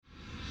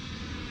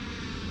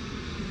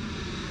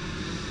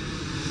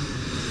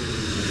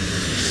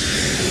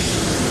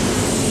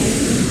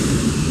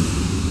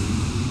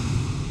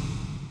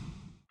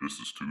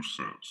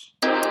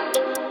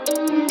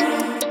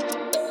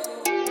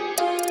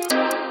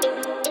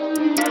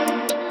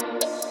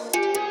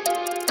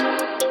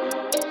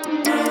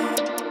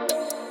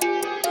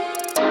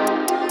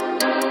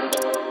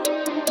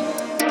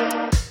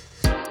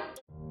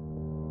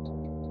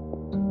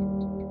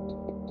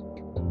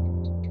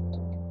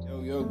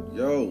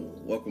Yo,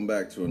 welcome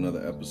back to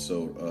another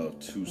episode of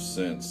Two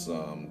Cents.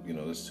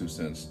 This Two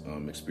Cents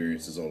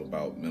experience is all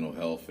about mental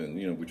health, and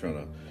we're trying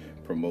to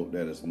promote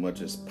that as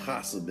much as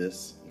possible.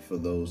 For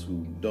those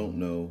who don't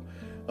know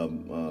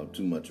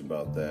too much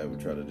about that,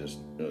 we try to just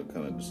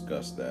kind of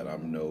discuss that.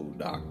 I'm no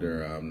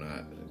doctor. I'm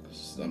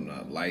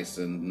not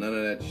licensed. None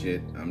of that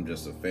shit. I'm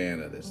just a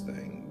fan of this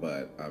thing.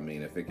 But I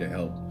mean, if it can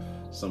help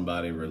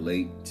somebody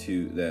relate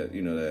to that,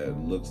 that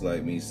looks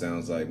like me,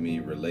 sounds like me,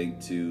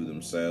 relate to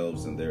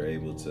themselves, and they're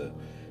able to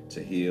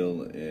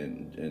heal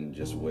in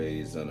just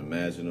ways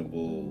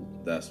unimaginable,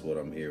 that's what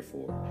I'm here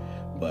for.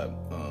 But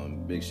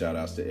big shout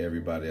outs to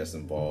everybody that's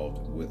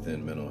involved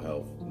within mental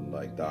health,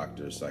 like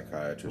doctors,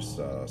 psychiatrists,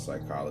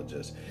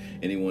 psychologists,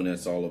 anyone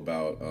that's all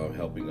about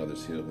helping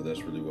others heal, because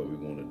that's really what we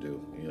want to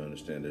do. You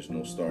understand, there's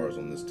no stars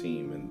on this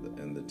team,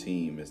 and the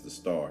team is the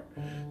star.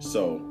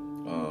 So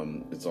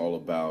it's all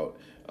about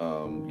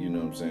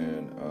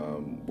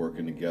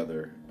working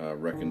together,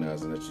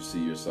 recognizing that you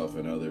see yourself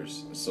in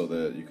others so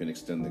that you can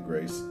extend the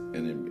grace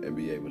and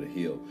be able to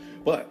heal.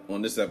 But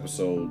on this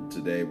episode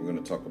today, we're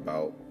going to talk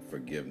about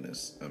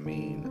forgiveness. I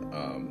mean,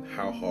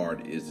 how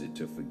hard is it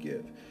to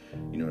forgive?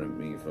 You know what I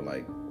mean? For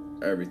like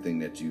everything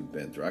that you've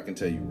been through. I can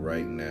tell you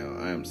right now,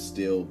 I am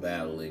still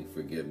battling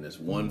forgiveness.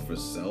 One, for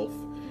self,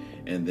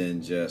 and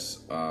then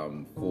just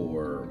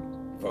for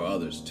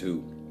others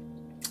too.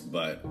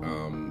 But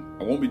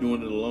I won't be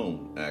doing it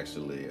alone,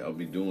 actually. I'll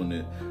be doing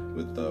it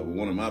with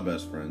one of my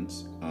best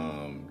friends,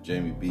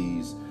 Jamie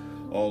Bees,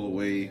 all the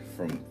way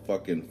from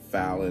fucking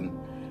Fallon.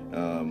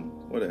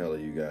 Where the hell are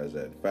you guys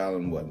at?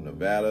 Fallon, what?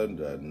 Nevada,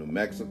 New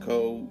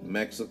Mexico,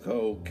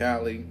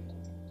 Cali?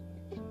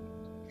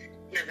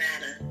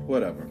 Nevada.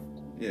 Whatever.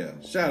 Yeah,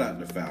 shout out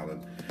to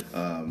Fallon,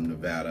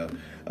 Nevada.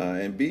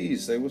 And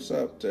Bees, say what's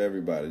up to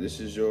everybody. This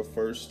is your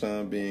first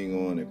time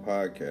being on a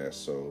podcast,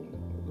 so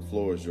the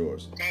floor is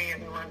yours. Hey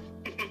everyone,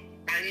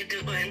 how you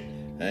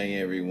doing?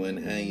 Hey everyone,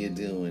 how you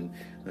doing?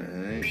 All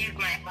right. These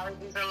my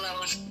allergies are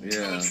low.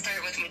 Yeah. Don't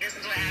start with me. This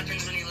is what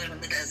happens when you live in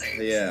the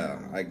desert.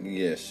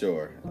 Yeah,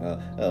 sure.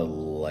 A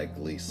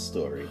likely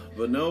story.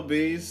 But no,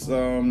 Bees,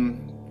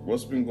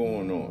 what's been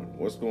going on?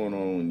 What's going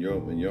on in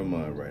your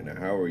mind right now?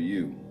 How are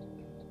you?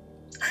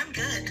 I'm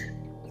good.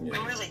 Yeah.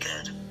 I'm really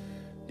good.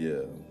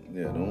 Yeah.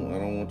 I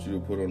don't want you to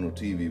put on no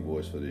TV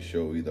voice for this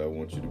show either. I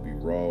want you to be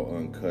raw,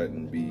 uncut,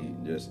 and be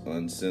just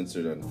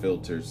uncensored,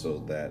 unfiltered, so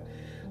that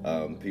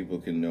people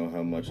can know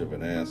how much of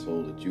an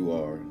asshole that you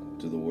are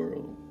to the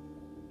world.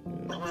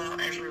 Yeah.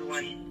 Well,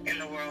 everyone in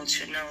the world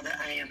should know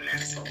that I am an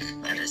asshole.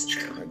 That is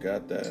true. I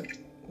got that.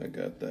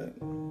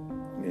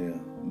 Yeah.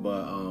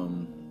 But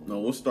no,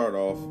 we'll start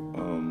off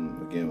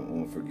again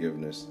on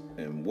forgiveness.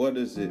 And what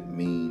does it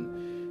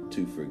mean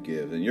to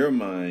forgive? In your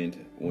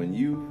mind, when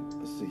you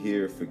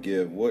hear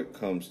forgive, what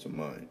comes to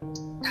mind?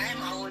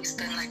 I've always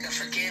been like a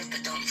forgive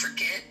but don't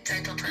forget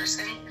type of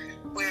person,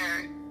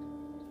 where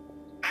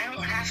I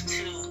don't have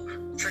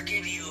to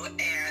forgive you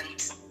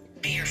and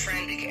be your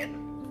friend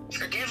again.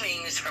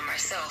 Forgiving is for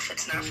myself,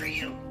 it's not for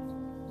you.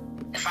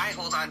 If I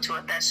hold on to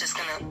it, that's just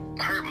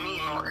gonna hurt me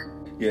more.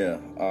 Yeah,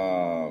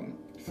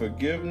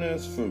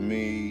 forgiveness for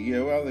me,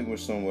 I think we're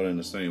somewhat in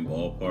the same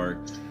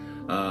ballpark.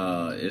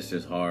 It's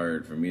just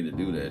hard for me to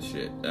do that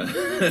shit.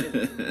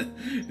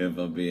 If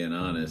I'm being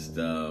honest,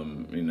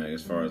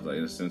 as far as like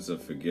a sense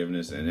of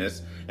forgiveness, and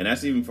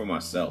that's even for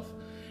myself.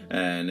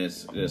 And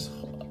it's this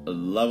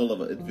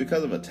level it's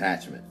because of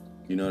attachment.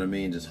 You know what I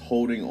mean? Just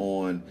holding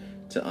on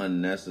to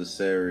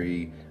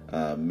unnecessary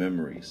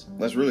memories.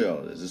 That's really all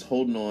it is. Just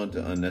holding on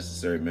to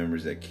unnecessary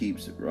memories that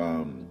keeps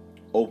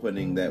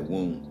opening that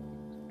wound,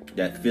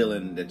 that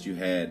feeling that you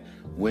had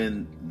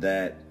when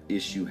that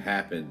issue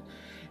happened.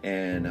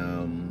 And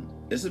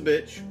it's a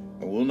bitch.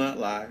 I will not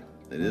lie.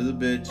 It is a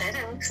bitch,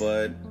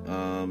 but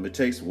it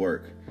takes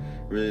work.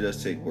 It really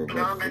does take work.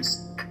 No,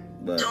 that's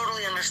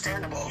totally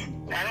understandable.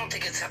 I don't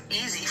think it's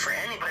easy for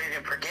anybody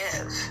to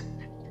forgive.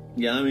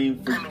 Yeah, I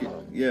mean,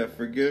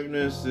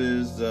 forgiveness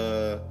is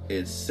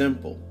it's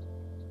simple,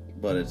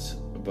 but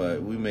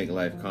we make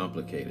life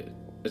complicated.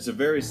 It's a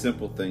very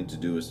simple thing to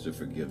do, is to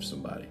forgive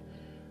somebody,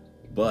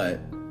 but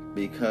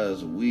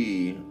because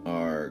we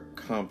are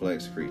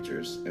complex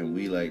creatures and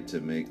we like to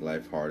make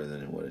life harder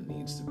than what it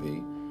needs to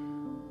be,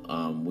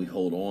 we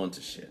hold on to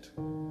shit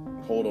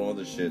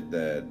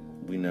that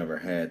we never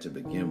had to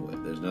begin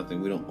with. There's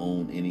nothing, we don't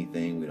own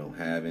anything, we don't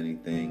have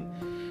anything,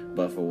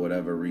 but for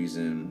whatever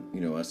reason,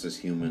 us as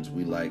humans,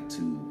 we like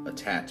to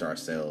attach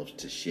ourselves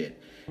to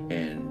shit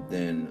and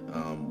then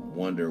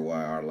wonder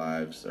why our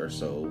lives are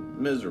so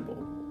miserable,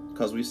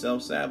 because we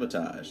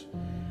self-sabotage.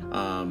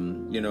 How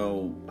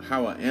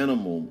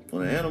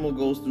when an animal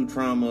goes through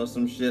trauma or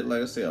some shit,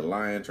 like I say, a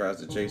lion tries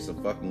to chase a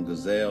fucking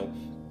gazelle.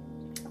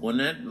 When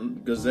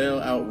that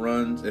gazelle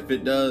outruns, if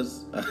it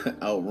does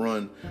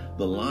outrun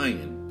the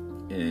lion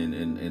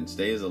and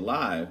stays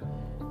alive,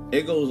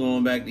 it goes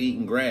on back to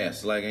eating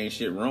grass like ain't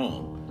shit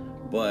wrong.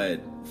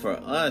 But for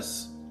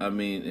us, I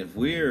mean, if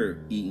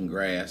we're eating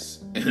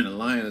grass and the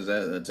lion is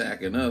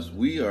attacking us,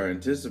 we are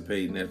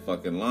anticipating that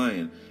fucking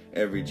lion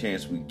every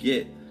chance we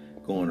get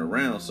going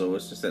around. So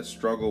it's just that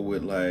struggle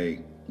with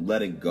like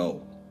letting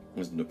go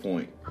is the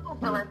point. I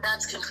feel like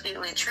that's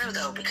completely true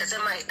though, because it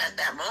might at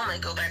that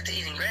moment go back to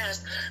eating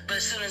grass, but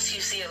as soon as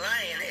you see a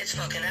lion, it's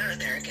fucking out of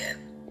there again.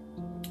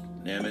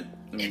 Damn it.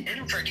 It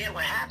didn't forget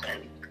what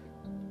happened.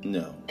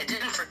 No. It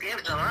didn't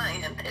forgive the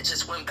lion. It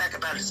just went back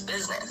about its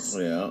business.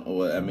 Yeah,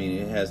 well, I mean,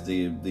 it has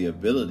the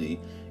ability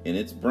in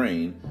its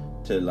brain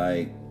to,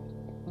 like,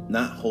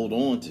 not hold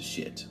on to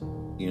shit.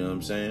 You know what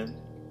I'm saying?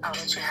 I'll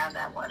let you have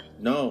that one.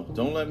 No,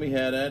 don't let me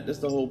have that. That's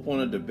the whole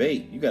point of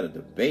debate. You got to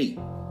debate.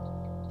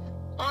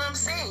 Well, I'm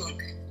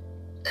saying,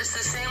 it's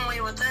the same way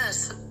with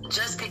us.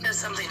 Just because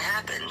something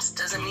happens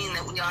doesn't mean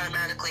that we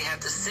automatically have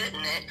to sit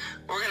in it.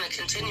 We're going to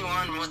continue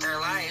on with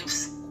our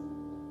lives.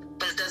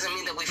 But it doesn't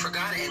mean that we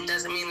forgot it. It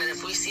doesn't mean that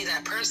if we see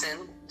that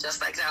person,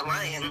 just like that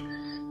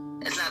lion,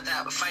 it's not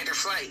that fight or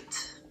flight.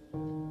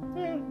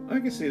 Yeah, I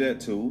can see that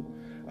too.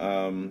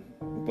 I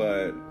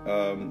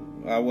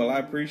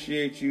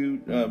appreciate you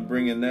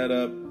bringing that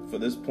up for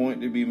this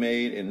point to be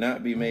made and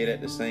not be made at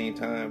the same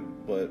time.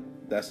 But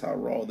that's how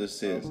raw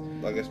this is.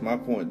 I guess my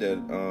point that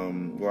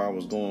where I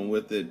was going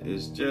with it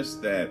is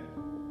just that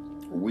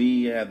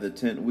we have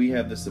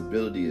this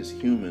ability as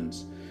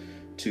humans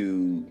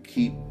to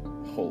keep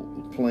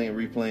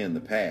replaying the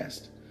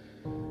past,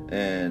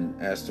 and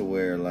as to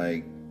where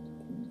like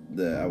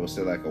I would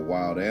say like a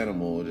wild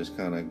animal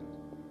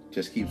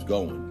just keeps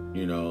going,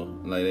 you know,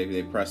 like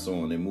they press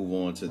on, they move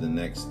on to the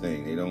next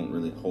thing. They don't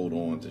really hold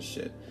on to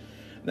shit.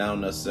 Now, I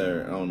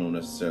don't know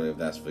necessarily if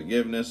that's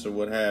forgiveness or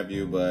what have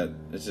you, but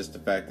it's just the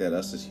fact that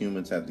us as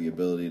humans have the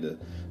ability to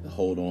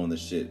hold on to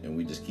shit, and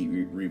we just keep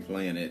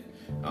replaying it.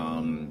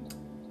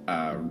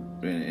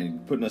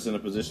 And putting us in a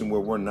position where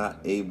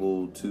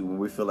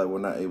we feel like we're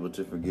not able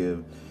to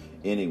forgive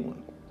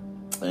anyone.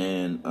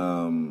 And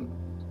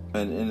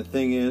the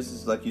thing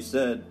is like you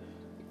said,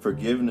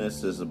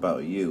 forgiveness is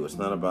about you. It's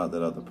not about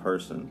that other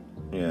person.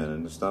 Yeah,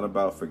 and it's not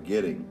about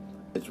forgetting.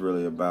 It's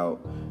really about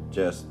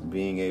just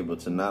being able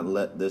to not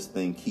let this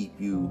thing keep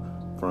you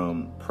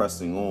from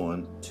pressing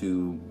on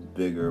to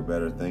bigger,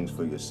 better things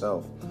for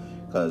yourself.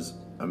 Because,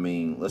 I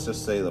mean, let's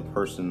just say the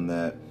person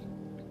that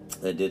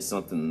did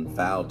something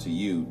foul to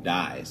you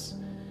dies,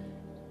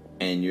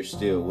 and you're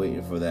still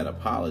waiting for that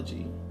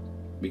apology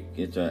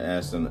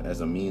as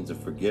a means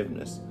of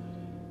forgiveness.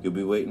 You'll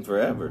be waiting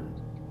forever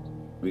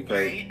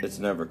because it's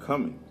never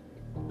coming.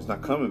 It's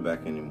not coming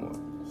back anymore.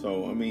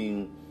 So, I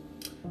mean,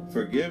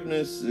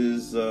 forgiveness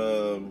is,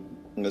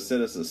 like I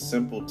said, it's a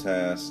simple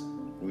task.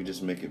 We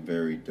just make it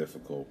very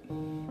difficult.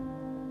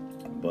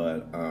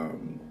 But,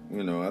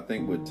 you know, I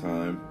think with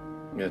time,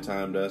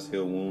 time does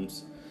heal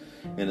wounds.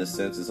 In a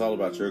sense, it's all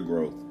about your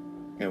growth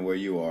and where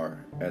you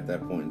are at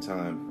that point in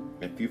time.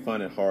 If you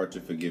find it hard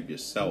to forgive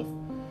yourself,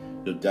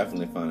 you'll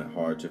definitely find it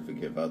hard to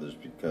forgive others,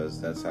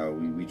 because that's how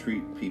we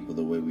treat people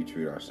the way we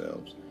treat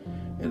ourselves.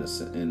 I feel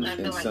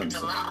like it's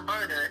a lot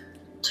harder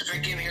to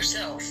forgive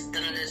yourself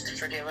than it is to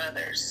forgive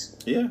others.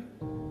 Yeah,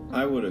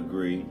 I would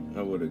agree.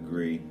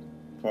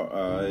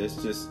 It's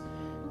just,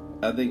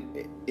 I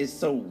think it's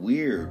so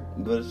weird,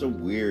 but it's so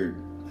weird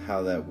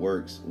how that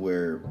works,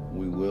 where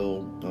we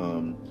will,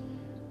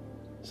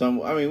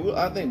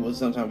 I think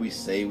sometimes we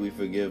say we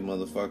forgive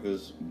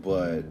motherfuckers,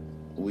 but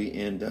we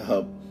end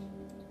up,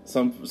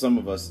 some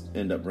of us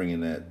end up bringing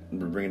that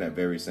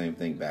very same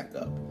thing back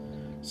up.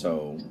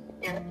 So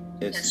yeah,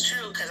 it's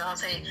true, because I'll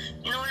say,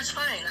 you know what, it's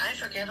fine, I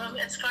forgive him,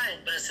 it's fine.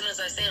 But as soon as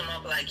I see him,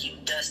 I'll be like, you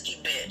dusty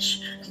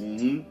bitch.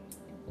 Mm-hmm.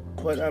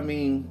 But I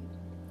mean,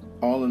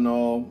 all in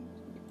all,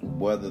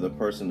 whether the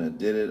person that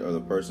did it or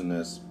the person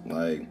that's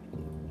like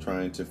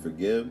trying to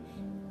forgive,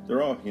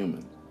 they're all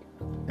human.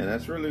 And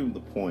that's really the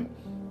point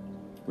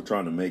we're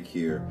trying to make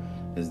here,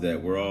 is that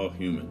we're all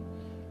human,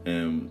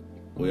 and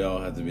we all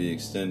have to be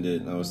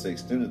extended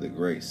the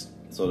grace,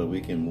 so that we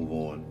can move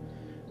on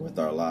with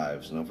our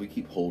lives. And if we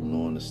keep holding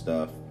on to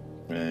stuff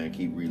and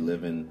keep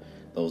reliving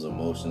those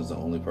emotions, the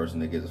only person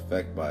that gets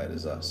affected by it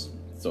is us.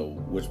 So,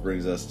 which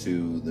brings us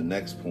to the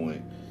next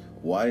point.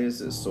 Why is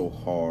it so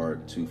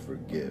hard to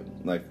forgive?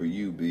 Like for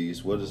you,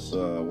 Beast, why is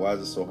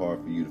it so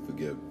hard for you to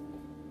forgive?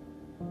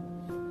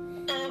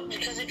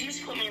 Because if you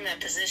put me in that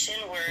position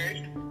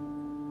where,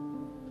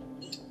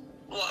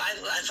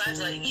 if I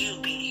let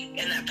you be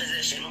in that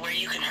position where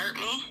you can hurt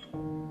me,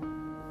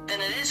 then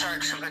it is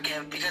hard to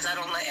forgive, because I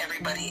don't let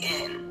everybody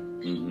in.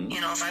 Mm-hmm. You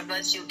know, if I've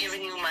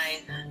given you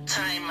my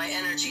time, my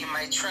energy,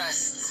 my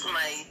trust,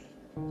 my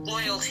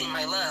loyalty,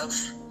 my love,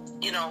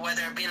 you know,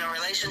 whether it be in a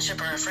relationship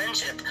or a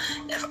friendship,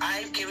 if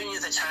I've given you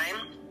the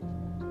time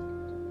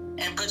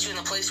and put you in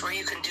a place where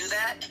you can do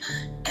that,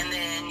 and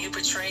then you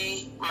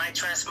betray my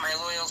trust, my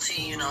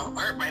loyalty, you know,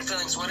 hurt my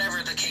feelings,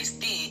 whatever the case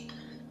be,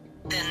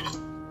 then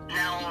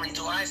not only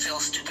do I feel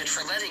stupid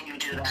for letting you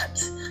do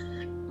that,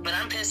 but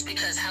I'm pissed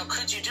because how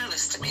could you do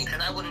this to me?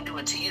 Because I wouldn't do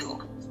it to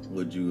you.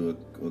 Would you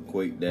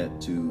equate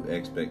that to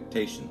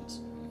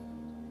expectations?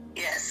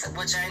 Yes,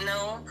 which I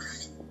know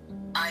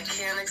I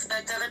can't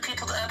expect other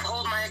people to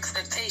uphold my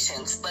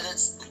expectations, but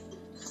it's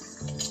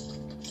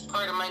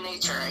part of my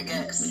nature, I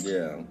guess.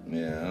 Yeah,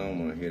 I don't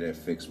want to hear that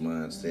fixed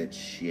mindset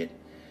shit.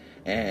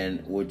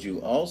 And would you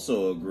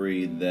also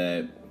agree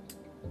that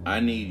I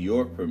need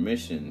your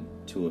permission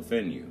to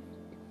offend you?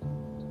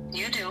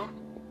 You do.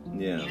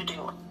 Yeah. You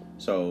do.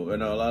 So, a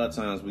lot of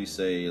times we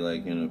say,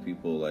 like,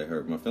 people, like,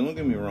 hurt my feelings. Don't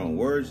get me wrong.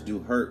 Words do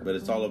hurt, but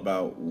it's all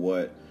about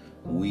what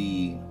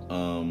we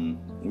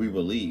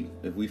believe.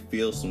 If we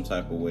feel some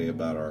type of way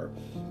about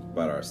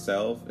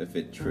ourselves, if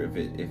it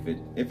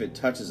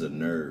touches a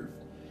nerve,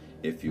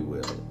 if you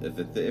will,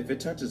 if it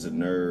touches a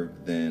nerve,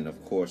 then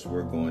of course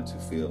we're going to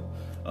feel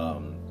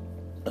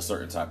a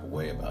certain type of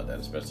way about that,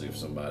 especially if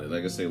somebody,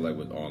 like I say, like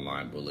with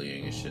online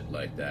bullying and shit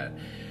like that.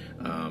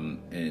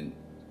 And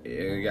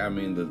I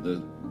mean,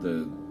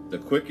 the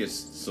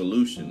quickest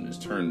solution is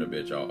turn the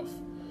bitch off.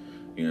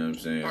 You know what I'm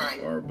saying? Right.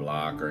 Or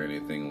block or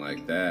anything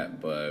like that.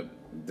 But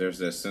there's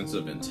that sense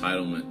of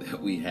entitlement that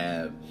we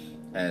have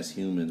as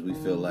humans. We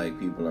feel like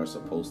people are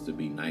supposed to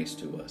be nice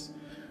to us.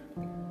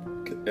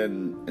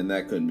 And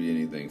that couldn't be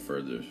anything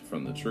further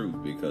from the truth,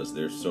 because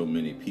there's so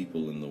many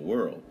people in the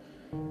world.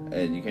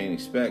 And you can't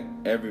expect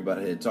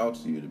everybody that talks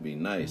to you to be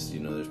nice.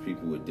 There's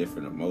people with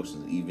different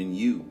emotions. Even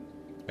you,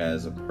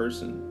 as a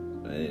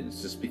person,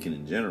 it's just speaking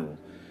in general.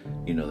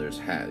 There's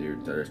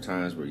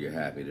times where you're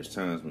happy. There's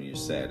times when you're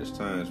sad. There's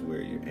times where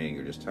you're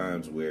angry. There's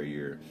times where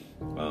you're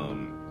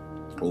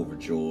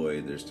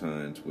overjoyed. There's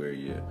times where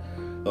you're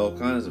all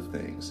kinds of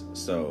things.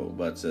 So,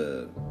 but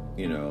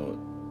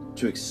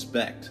to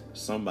expect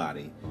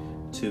somebody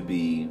to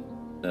be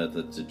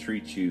to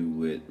treat you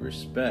with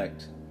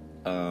respect,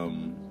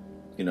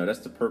 that's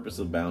the purpose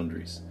of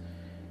boundaries.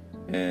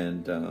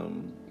 And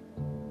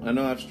I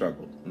know I've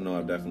struggled.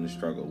 I've definitely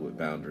struggled with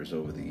boundaries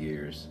over the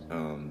years,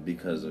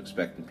 because of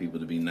expecting people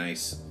to be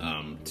nice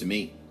to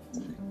me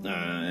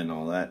and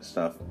all that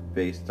stuff,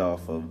 based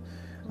off of,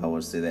 I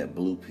would say, that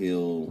blue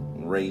pill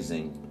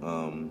raising,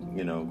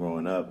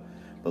 growing up,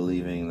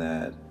 believing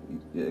that,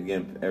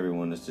 again,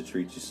 everyone is to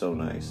treat you so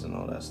nice and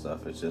all that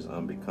stuff. It's just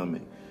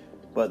unbecoming.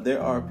 But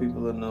there are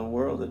people in the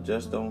world that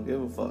just don't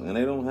give a fuck, and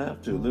they don't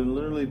have to. There are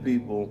literally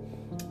people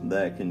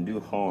that can do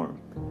harm,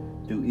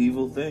 do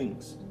evil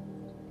things,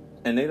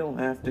 and they don't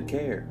have to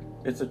care.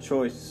 It's a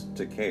choice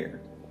to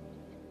care.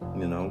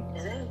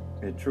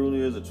 It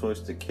truly is a choice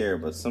to care,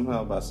 but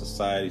somehow by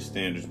society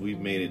standards, we've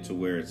made it to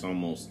where it's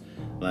almost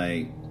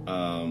like,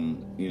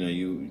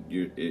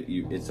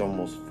 it's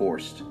almost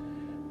forced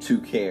to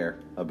care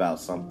about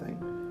something,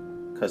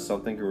 because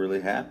something could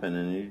really happen,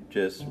 and you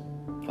just,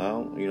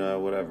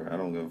 whatever. I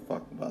don't give a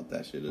fuck about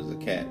that shit. There's a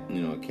cat,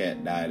 a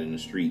cat died in the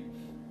street,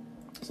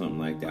 something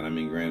like that. I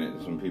mean,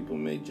 granted, some people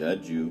may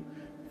judge you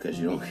because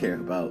you don't care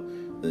about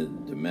the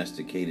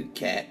domesticated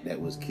cat that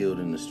was killed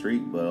in the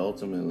street, but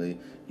ultimately,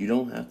 you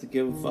don't have to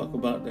give a fuck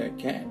about that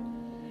cat.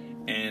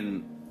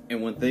 And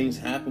when things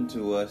happen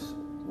to us,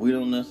 we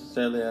don't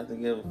necessarily have to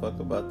give a fuck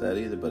about that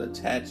either. But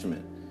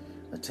attachment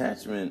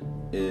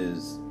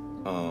is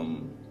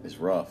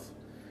rough.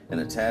 An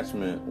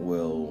attachment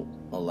will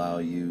allow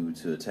you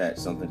to attach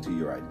something to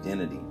your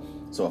identity.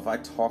 So if I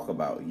talk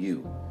about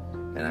you,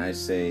 and I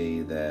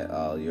say that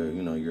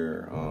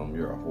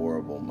you're a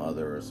horrible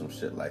mother or some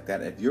shit like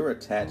that, if you're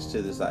attached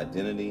to this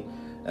identity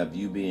of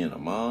you being a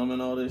mom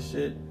and all this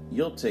shit,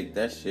 you'll take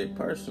that shit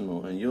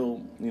personal, and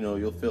you'll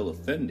feel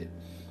offended.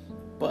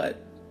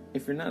 But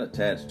if you're not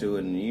attached to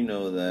it, and you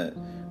know that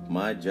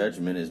my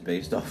judgment is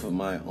based off of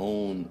my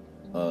own,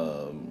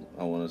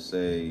 I want to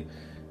say,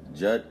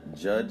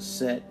 judge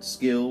set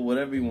skill,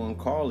 whatever you want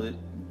to call it,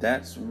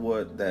 that's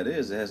what that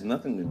is. It has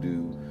nothing to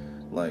do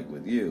like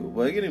with you.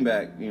 But getting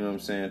back,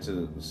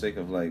 to the sake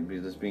of like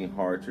this being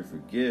hard to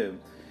forgive,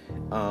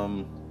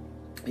 I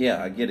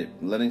get it.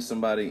 Letting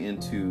somebody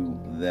into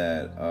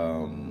that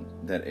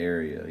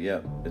area,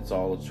 yep, it's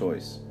all a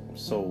choice.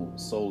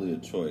 Solely a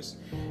choice.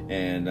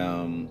 And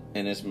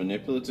it's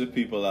manipulative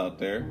people out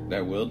there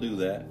that will do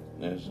that.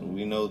 As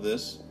we know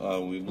this,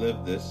 we've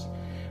lived this.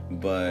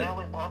 But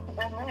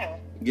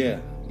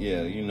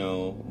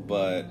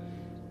but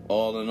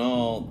all in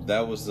all,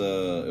 it was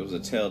a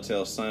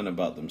telltale sign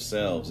about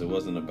themselves. It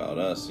wasn't about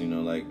us.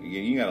 Like,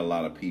 again, you got a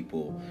lot of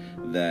people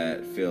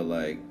that feel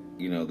like,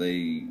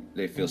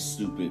 they feel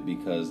stupid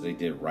because they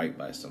did right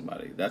by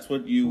somebody. That's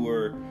what you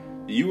were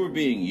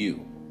being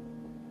you.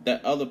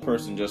 That other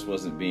person just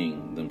wasn't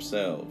being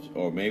themselves,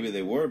 or maybe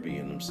they were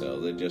being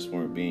themselves. They just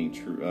weren't being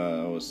true.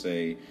 I would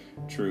say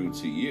true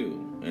to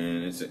you,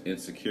 and it's an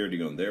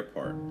insecurity on their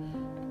part,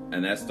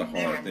 and that's the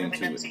hard thing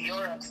to it. To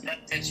your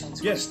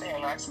expectations, yes.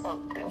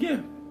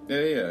 Yeah.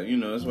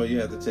 That's why you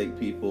have to take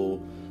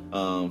people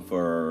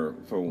for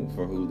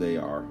who they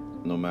are,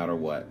 no matter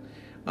what.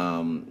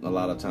 A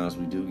lot of times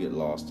we do get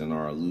lost in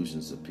our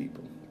illusions of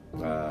people.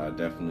 I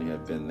definitely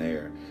have been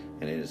there,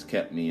 and it has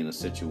kept me in a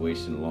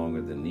situation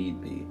longer than need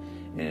be,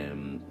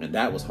 and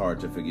that was hard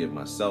to forgive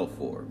myself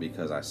for,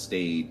 because I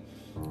stayed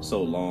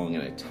so long in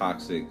a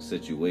toxic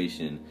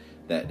situation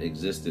that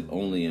existed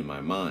only in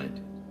my mind,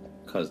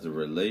 because the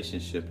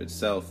relationship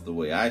itself, the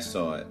way I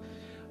saw it,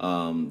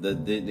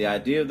 the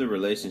idea of the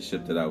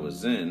relationship that I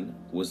was in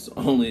was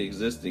only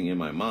existing in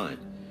my mind.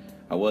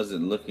 I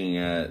wasn't looking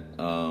at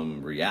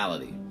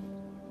reality,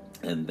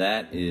 and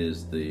that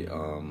is the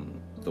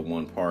the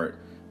one part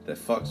that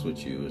fucks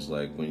with you is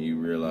like when you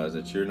realize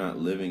that you're not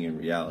living in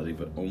reality,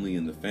 but only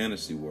in the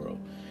fantasy world.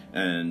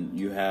 And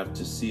you have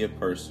to see a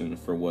person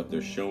for what they're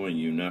showing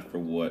you, not for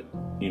what,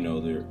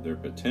 their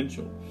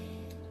potential.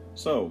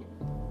 So,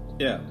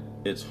 yeah,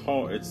 it's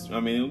hard.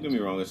 Don't get me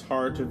wrong, it's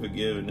hard to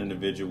forgive an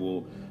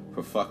individual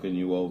for fucking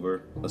you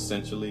over,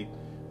 essentially.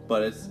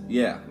 But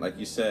like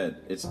you said,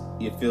 it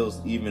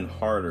feels even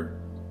harder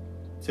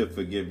to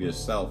forgive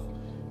yourself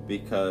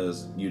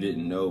because you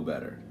didn't know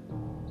better.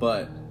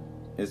 But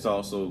it's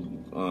also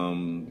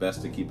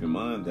best to keep in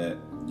mind that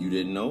you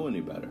didn't know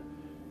any better.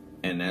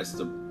 And that's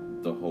the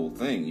whole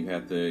thing. You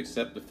have to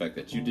accept the fact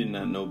that you did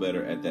not know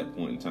better at that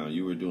point in time.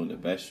 You were doing the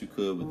best you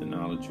could with the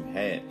knowledge you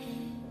had.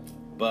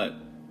 But,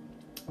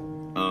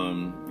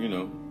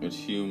 it's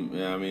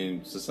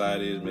human.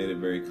 Society has made it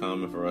very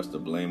common for us to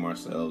blame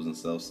ourselves and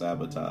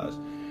self-sabotage.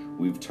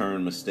 We've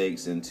turned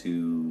mistakes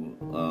into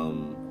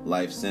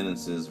life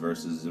sentences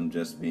versus them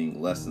just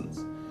being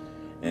lessons.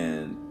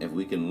 And if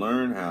we can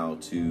learn how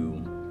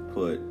to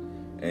put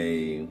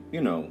use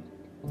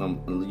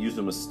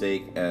a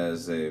mistake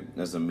as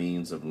a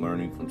means of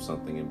learning from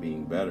something and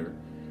being better,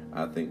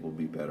 I think we'll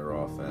be better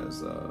off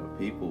as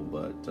people.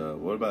 But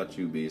what about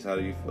you, Bees? How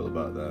do you feel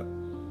about that?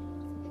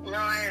 No,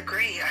 I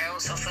agree. I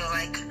also feel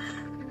like,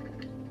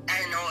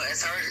 I know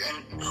it's hard,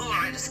 and who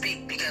am I to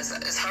speak, because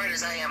as hard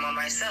as I am on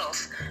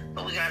myself,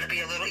 but we got to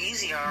be a little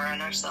easier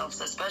on ourselves,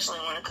 especially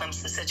when it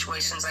comes to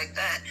situations like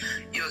that.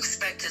 You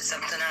expected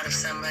something out of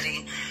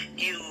somebody,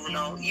 you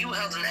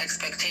held an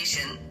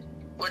expectation,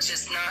 which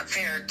is not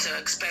fair to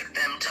expect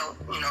them to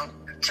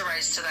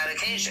rise to that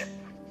occasion.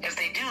 If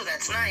they do,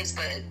 that's nice,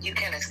 but you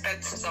can't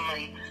expect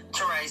somebody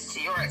to rise to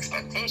your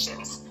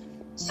expectations.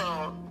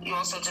 So you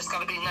also just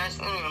got to be nice,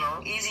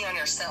 easy on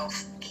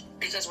yourself.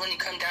 Because when you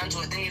come down to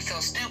it, then you feel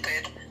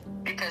stupid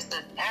because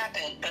it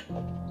happened, but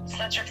it's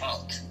not your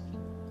fault,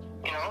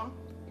 Yeah.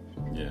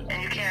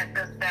 And you can't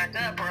just back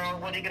up, or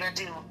what are you going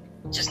to do?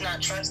 Just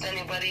not trust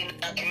anybody,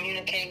 not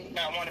communicate,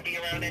 not want to be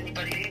around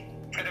anybody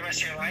for the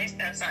rest of your life?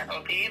 That's not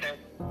healthy either.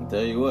 I'll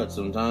tell you what,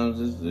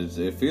 sometimes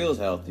it feels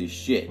healthy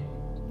shit,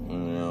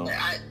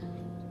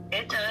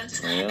 It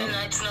does, yeah. And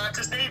that's not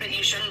to say that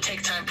you shouldn't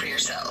take time for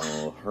yourself.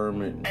 Oh,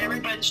 hermit.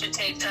 Everybody should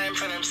take time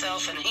for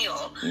themselves and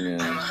heal. Yeah.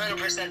 I'm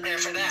 100% there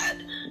for that.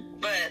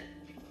 But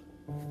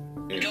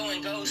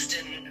going ghost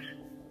and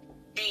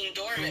being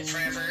dormant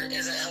forever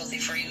isn't healthy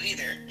for you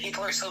either.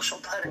 People are social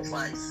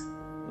butterflies.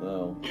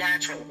 Well,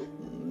 naturally.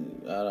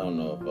 I don't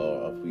know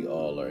if we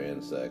all are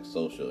insects,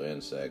 social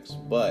insects,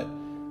 but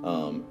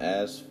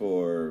as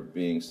for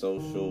being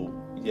social,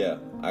 yeah,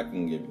 I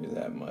can give you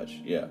that much.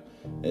 Yeah,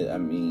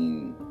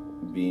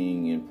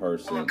 being in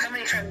person. Well,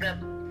 coming from the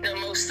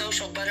most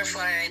social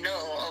butterfly I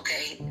know,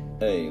 okay.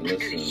 Hey,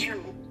 listen.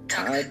 You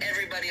talk to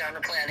everybody on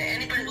the planet.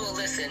 Anybody who will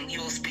listen, you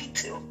will speak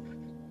to.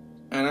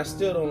 And I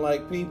still don't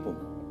like people.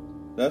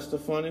 That's the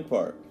funny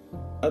part.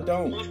 I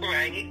don't.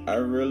 Right. I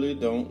really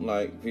don't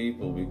like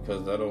people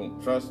because I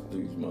don't trust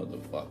these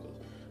motherfuckers.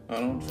 I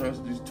don't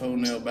trust these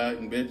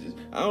toenail-biting bitches.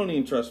 I don't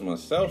even trust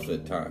myself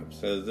at times.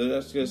 Because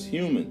that's just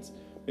humans.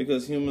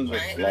 Because humans are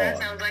flawed. That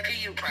sounds like a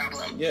you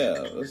problem. Yeah,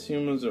 us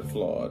humans are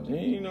flawed. And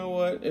you know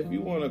what? If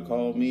you want to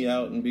call me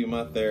out and be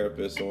my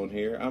therapist on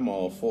here, I'm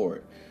all for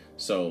it.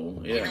 So,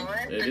 yeah, you know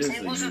what? it the is a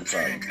table's you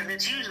upturned, problem. because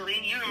it's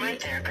usually you're my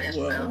therapist.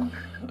 Well,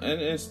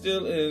 and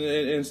still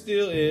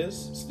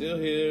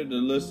here to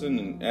listen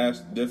and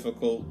ask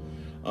difficult,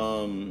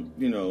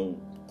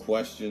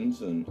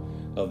 questions and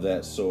of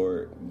that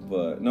sort.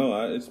 But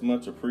no, it's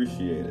much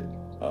appreciated.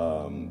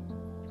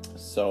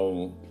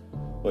 So,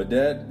 with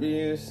that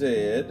being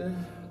said,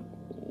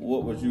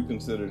 what would you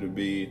consider to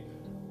be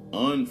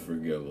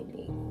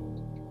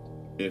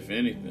unforgivable, if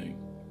anything?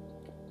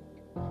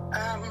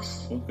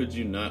 What could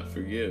you not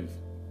forgive?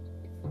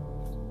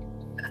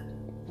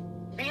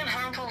 Being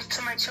harmful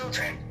to my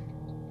children.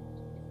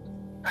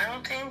 I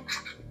don't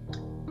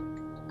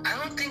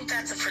think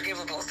that's a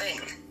forgivable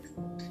thing.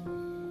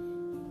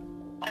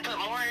 I put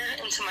more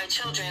into my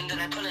children than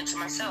I put into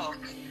myself.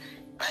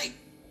 Like,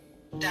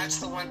 that's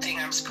the one thing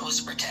I'm supposed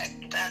to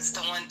protect. That's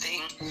the one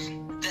thing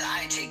that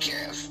I take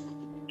care of.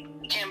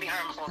 It can't be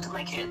harmful to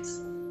my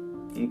kids.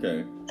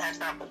 Okay. That's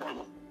not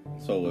forgivable.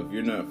 So if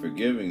you're not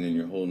forgiving, then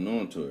you're holding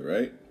on to it,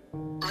 right?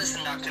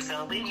 Listen, Dr.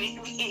 Phil, leave me.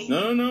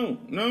 No.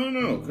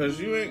 Because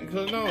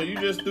you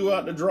just threw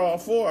out the draw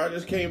 4. I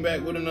just came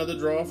back with another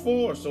draw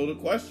 4. So the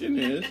question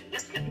is,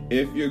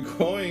 if you're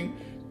going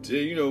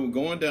to,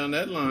 going down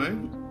that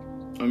line,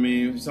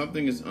 if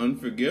something is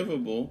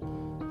unforgivable,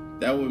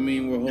 that would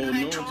mean we're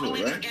holding on totally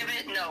to it, right? Forgive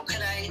it? No.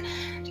 Could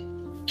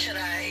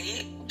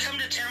I come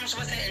to terms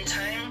with it in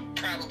time?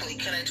 Probably.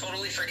 Could I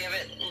totally forgive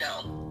it?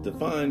 No.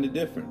 Define the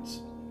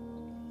difference.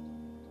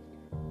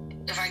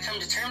 If I come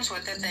to terms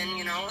with it, then,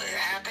 it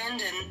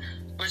happened and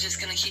we're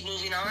just going to keep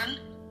moving on.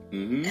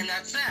 Mm-hmm. And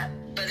that's that.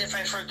 But if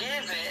I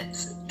forgive it,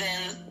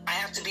 then I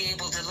have to be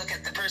able to look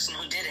at the person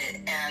who did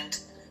it and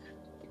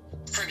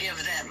forgive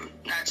them,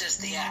 not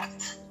just the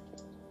act.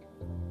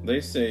 They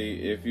say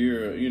if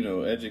you're,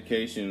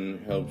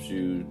 education helps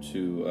you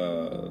to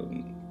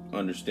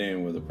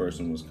understand where the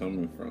person was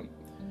coming from,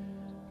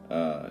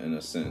 in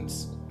a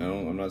sense.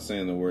 I'm not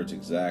saying the words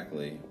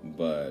exactly,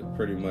 but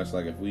pretty much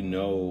like if we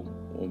know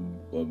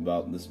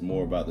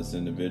more about this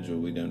individual,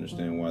 we'd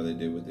understand why they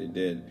did what they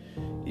did,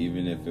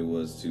 even if it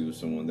was to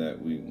someone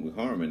that we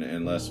harm, and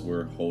unless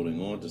we're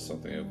holding on to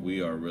something. If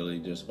we are really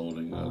just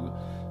holding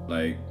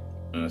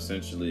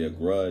essentially a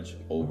grudge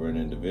over an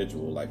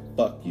individual, like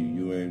fuck you,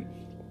 you ain't,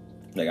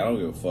 like I don't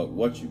give a fuck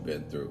what you've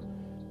been through,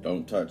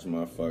 don't touch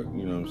my fuck,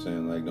 you know what I'm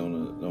saying, like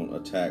don't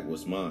attack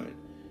what's mine.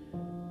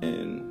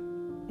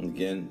 And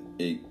again,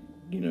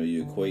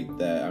 you equate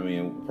that, I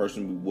mean, a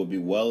person would be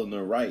well in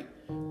their right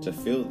to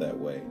feel that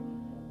way,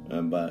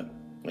 but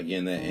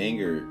again, that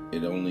anger,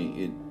 it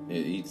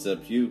eats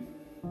up you.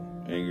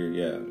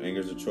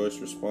 Anger's a choice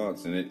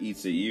response, and it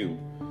eats at you.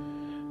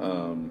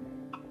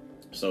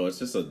 So it's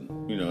just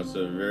it's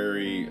a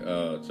very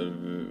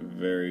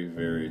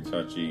very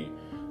touchy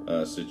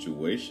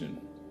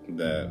situation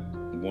that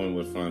one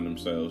would find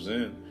themselves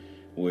in,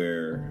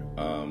 where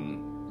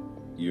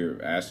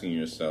you're asking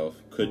yourself,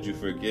 could you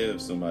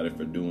forgive somebody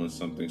for doing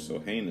something so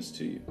heinous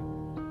to you?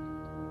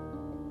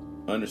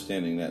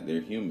 Understanding that they're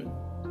human,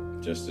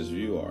 just as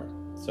you are.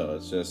 So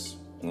it's just,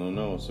 I don't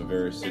know. It's a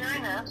very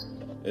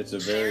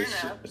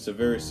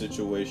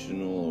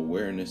situational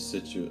awareness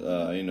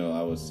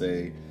I would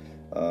say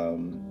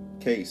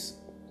case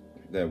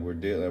that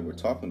we're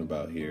talking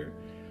about here.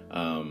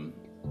 I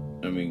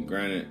mean,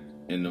 granted,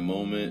 in the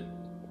moment,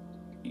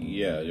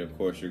 yeah, of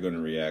course you're going to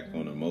react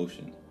on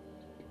emotion.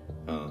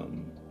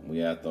 We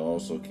have to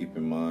also keep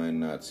in mind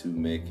not to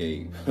make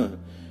a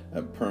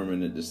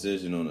permanent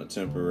decision on a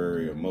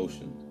temporary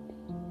emotion,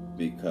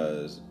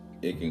 because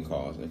it can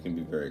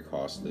be very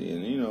costly.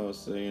 And we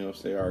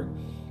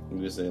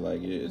just say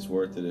like it's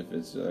worth it if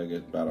it's like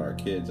about our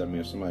kids. I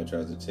mean, if somebody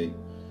tries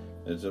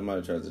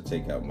to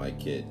take out my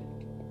kid,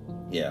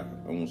 yeah,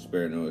 I won't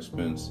spare no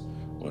expense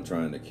on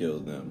trying to kill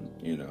them,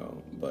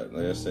 But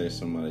like I say,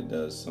 somebody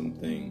does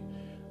something,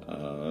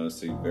 let's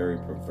say very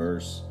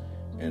perverse,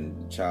 and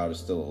the child is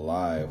still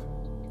alive.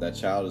 That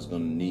child is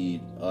going to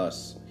need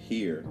us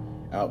here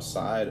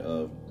outside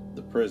of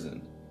the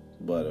prison.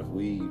 But if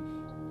we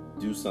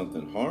do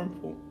something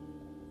harmful,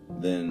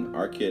 then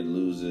our kid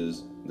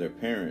loses their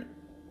parent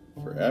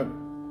forever,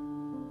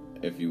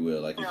 if you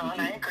will. Like,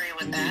 I agree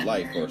with that.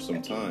 Life or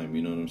some time,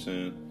 you know what I'm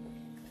saying?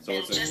 So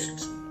it's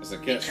a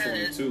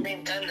catch-22.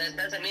 They've done this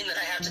doesn't mean that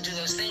I have to do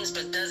those things,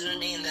 but doesn't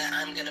mean that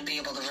I'm going to be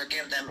able to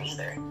forgive them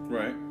either.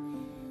 Right.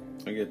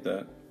 I get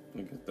that.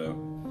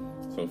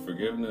 So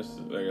forgiveness,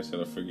 like I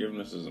said,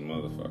 forgiveness is a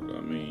motherfucker.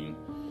 I mean,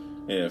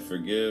 yeah,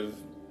 forgive,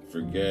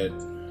 forget.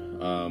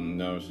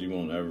 No, you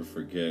won't ever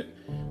forget.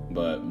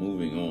 But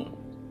moving on,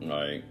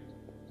 like,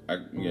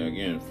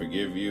 again,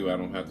 forgive you. I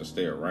don't have to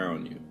stay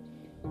around you.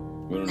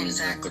 We don't even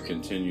have to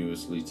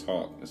continuously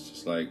talk. It's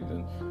just like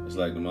the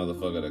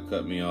motherfucker that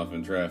cut me off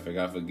in traffic.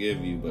 I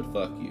forgive you, but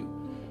fuck you.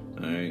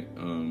 All right.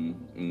 I'll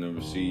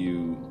never see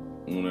you.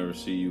 Won't ever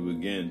see you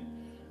again.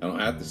 I don't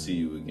have to see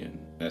you again.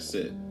 That's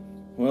it.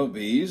 Well,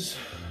 bees,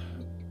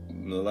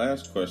 the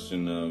last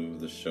question of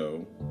the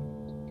show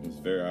is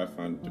I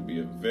find it to be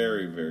a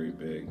very, very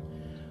big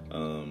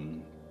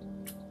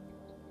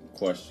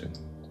question,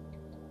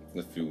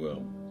 if you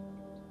will.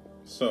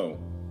 So,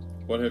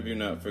 what have you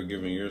not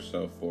forgiven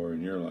yourself for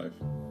in your life?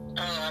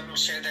 Oh, I'm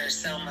sure there's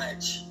so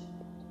much.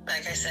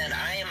 Like I said,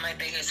 I am my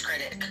biggest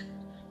critic.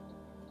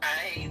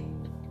 I,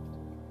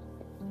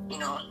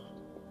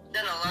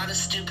 done a lot of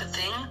stupid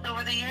things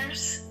over the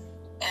years.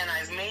 And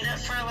I've made up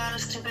for a lot of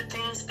stupid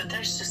things, but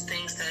there's just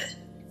things that,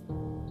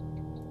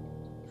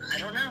 I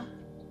don't know.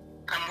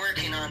 I'm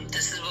working on.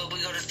 This is what we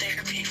go to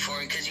therapy for,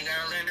 because you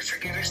gotta learn to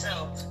forgive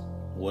yourself.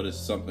 What is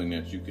something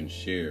that you can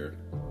share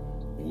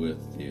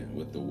with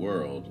the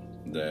world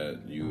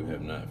that you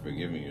have not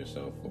forgiven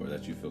yourself for,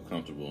 that you feel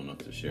comfortable enough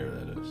to share,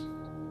 that is?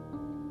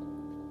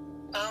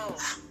 Oh.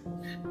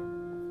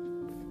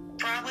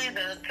 Probably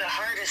the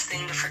hardest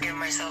thing to forgive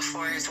myself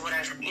for is what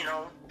I've,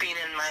 being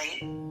in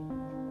my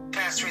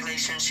past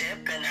relationship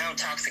and how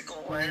toxic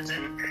it was,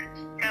 and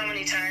how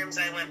many times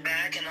I went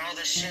back, and all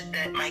the shit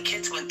that my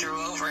kids went through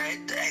over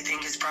it. I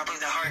think is probably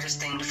the hardest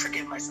thing to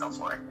forgive myself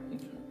for.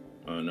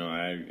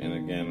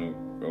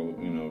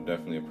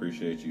 Definitely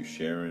appreciate you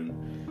sharing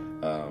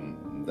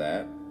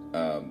that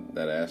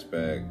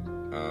aspect.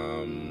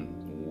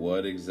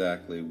 What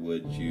exactly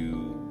would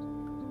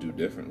you do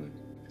differently?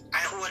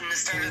 I wouldn't have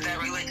started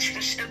that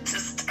relationship to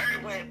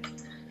start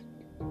with.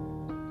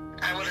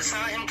 I would have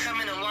saw him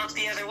coming and walked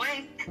the other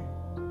way.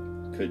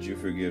 Could you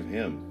forgive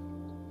him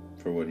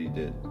for what he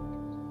did?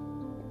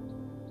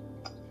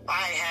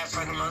 I have,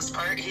 for the most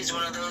part. He's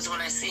one of those, when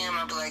I see him,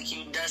 I'll be like,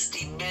 you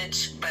dusty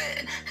bitch,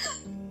 but...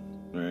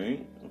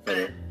 Right.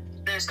 But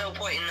there's no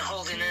point in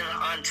holding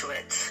on to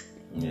it.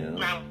 Yeah.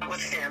 Not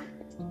with him.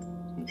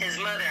 His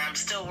mother, I'm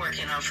still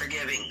working on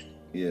forgiving.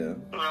 Yeah.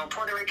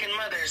 Puerto Rican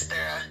mothers,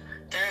 they're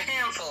a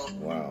handful.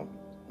 Wow.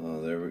 Oh,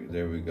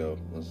 there we go.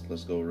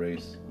 Let's go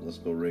race. Let's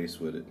go race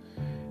with it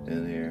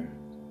in here.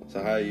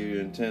 So, how you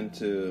intend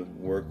to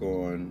work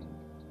on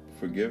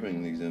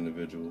forgiving these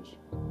individuals?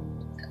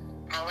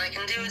 I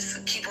can do is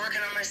keep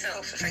working on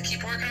myself. If I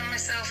keep working on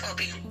myself, I'll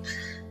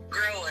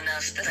grow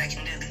enough that I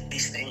can do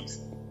these things.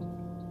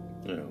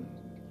 Yeah,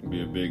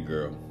 be a big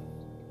girl.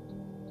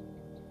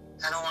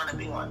 I don't want to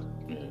be one.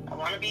 Yeah. I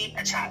want to be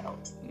a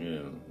child.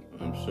 Yeah,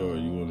 I'm sure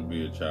you want to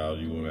be a child.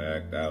 You want to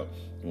act out.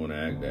 You want to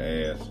act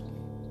the ass.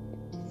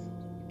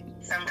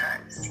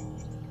 Sometimes.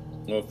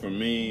 Well, for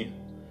me,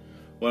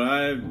 what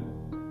I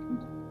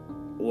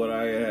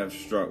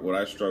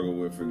struggle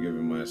with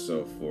forgiving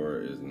myself for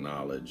is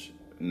knowledge.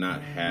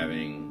 Not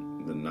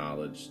having the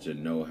knowledge to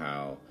know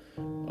how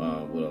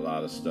with a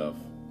lot of stuff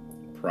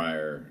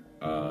prior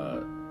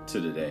to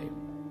today.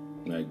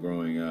 Like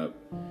growing up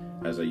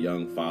as a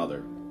young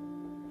father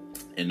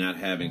and not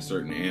having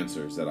certain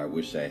answers that I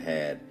wish I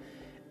had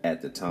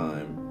at the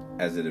time,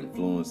 as it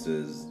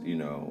influences,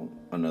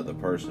 another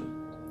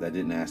person that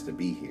didn't ask to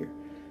be here.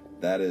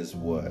 That is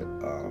what,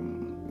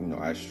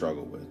 I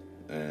struggle with.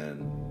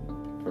 And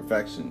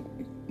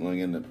going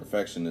into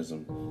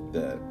perfectionism,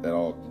 that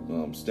all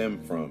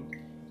stem from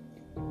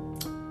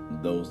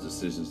those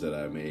decisions that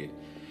I made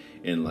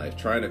in life.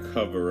 Trying to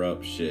cover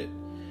up shit,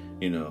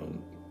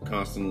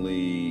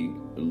 constantly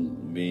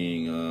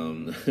being,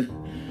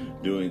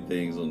 doing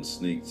things on the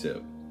sneak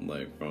tip.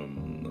 Like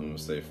from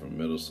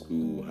middle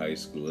school, high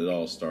school, it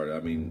all started.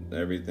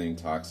 Everything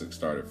toxic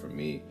started for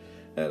me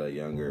at a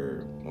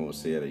younger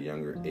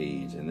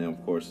age. And then,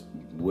 of course,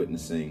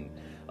 witnessing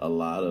a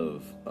lot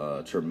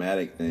of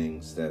traumatic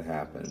things that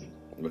happen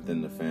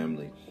within the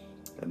family.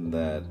 And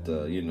that,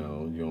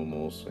 you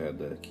almost had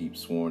to keep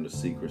sworn to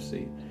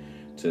secrecy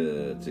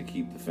to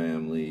keep the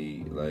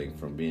family,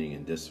 from being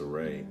in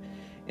disarray.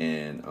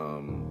 And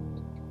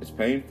it's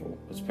painful.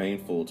 It's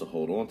painful to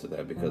hold on to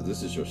that because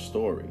this is your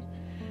story.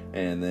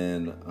 And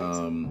then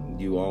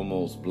you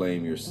almost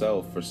blame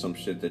yourself for some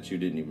shit that you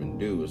didn't even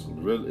do. It's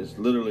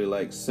literally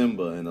like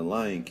Simba in The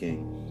Lion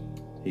King.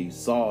 He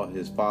saw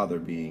his father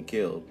being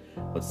killed,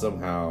 but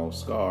somehow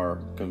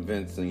Scar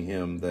convincing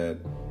him that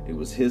it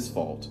was his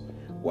fault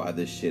why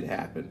this shit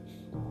happened.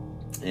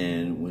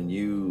 And when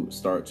you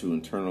start to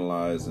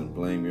internalize and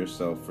blame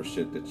yourself for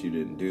shit that you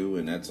didn't do,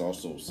 and that's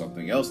also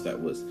something else that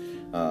was,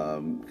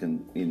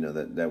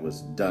 that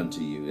was done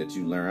to you, that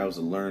you learn. That was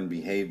a learned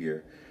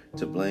behavior,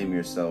 to blame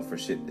yourself for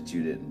shit that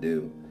you didn't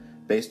do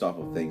based off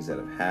of things that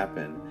have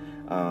happened.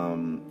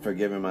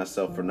 Forgiving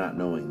myself for not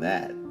knowing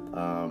that.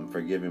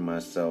 Forgiving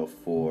myself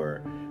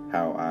for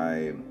how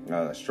I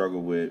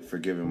struggled with.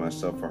 Forgiving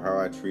myself for how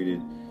I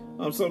treated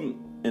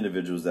some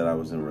individuals that I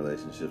was in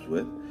relationships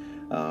with.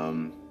 I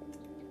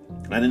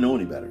didn't know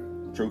any better.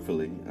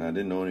 Truthfully, I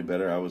didn't know any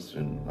better. I was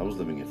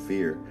living in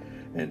fear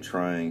and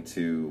trying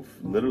to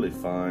literally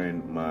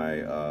find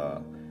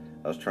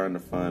I was trying to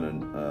find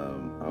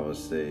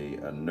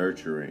a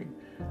nurturing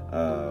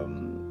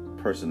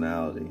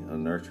personality,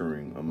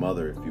 a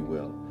mother, if you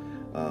will,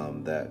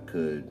 that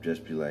could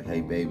just be like,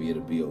 hey, baby,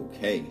 it'll be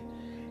okay.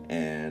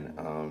 And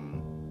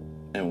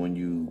when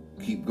you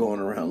keep going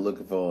around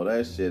looking for all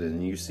that shit,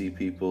 and you see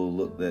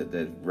people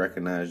that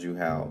recognize you,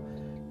 how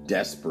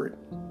desperate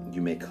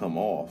you may come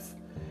off,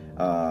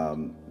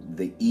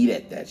 they eat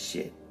at that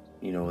shit.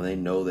 When they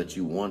know that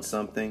you want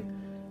something.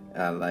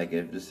 Like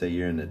if just say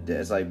you're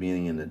it's like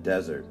being in the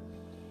desert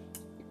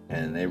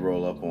and they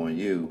roll up on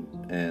you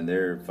and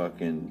they're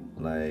fucking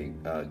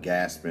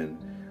gasping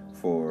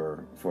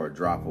for a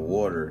drop of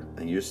water,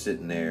 and you're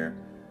sitting there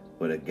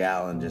with a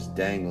gallon just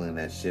dangling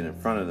that shit in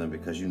front of them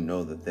because you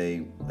know that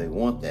they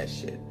want that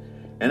shit.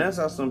 And that's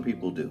how some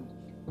people do.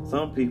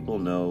 Some people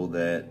know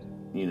that,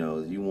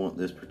 you want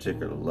this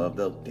particular love,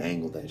 they'll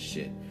dangle that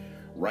shit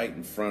right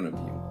in front of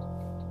you.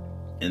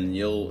 And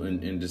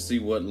and to see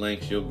what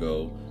lengths you'll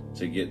go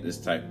to get this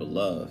type of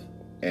love.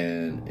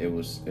 And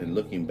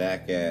looking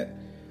back at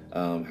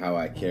how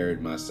I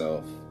carried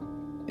myself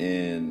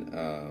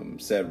in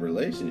said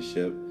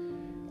relationship,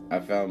 I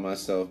found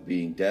myself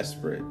being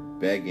desperate,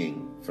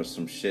 begging for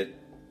some shit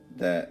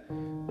that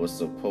was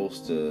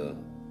supposed to,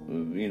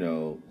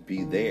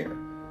 be there.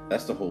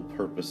 That's the whole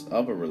purpose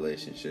of a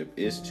relationship,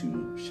 is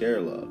to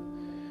share love,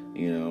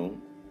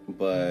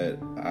 But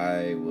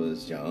I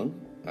was young.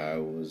 I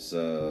was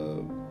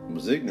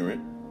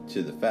ignorant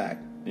to the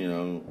fact,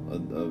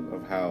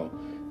 of how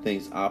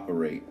things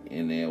operate,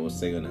 and I would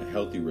say in a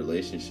healthy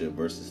relationship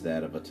versus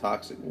that of a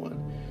toxic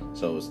one.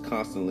 So I was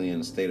constantly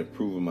in a state of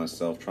proving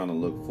myself, trying to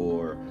look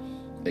for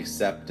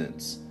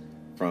acceptance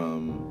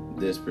from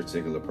this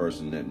particular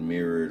person that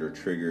mirrored or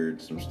triggered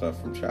some stuff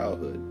from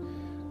childhood.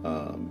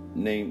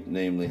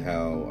 Namely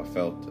how I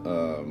felt,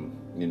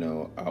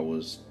 I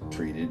was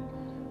treated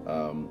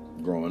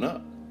growing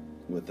up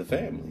with the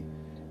family.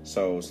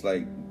 So it's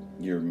like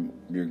you're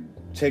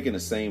taking the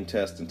same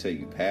test until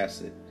you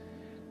pass it.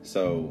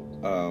 So,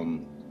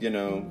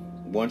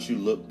 once you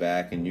look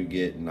back and you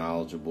get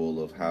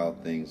knowledgeable of how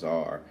things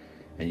are,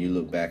 and you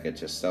look back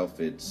at yourself,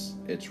 it's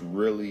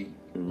really,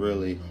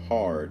 really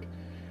hard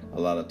a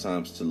lot of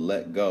times to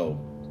let go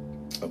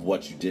of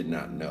what you did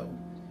not know.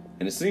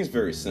 And it seems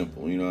very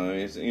simple,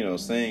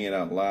 saying it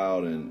out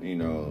loud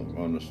and,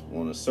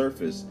 on the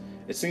surface,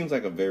 it seems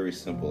like a very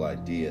simple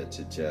idea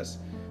to just,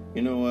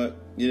 you know what?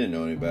 You didn't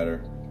know any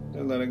better.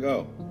 And let it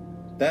go.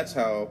 That's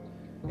how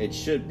it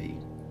should be.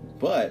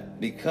 But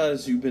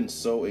because you've been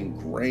so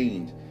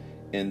ingrained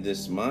in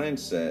this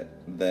mindset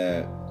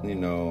that, you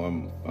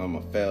know, I'm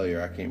a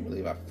failure, I can't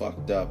believe I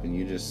fucked up, and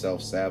you just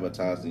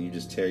self-sabotage and you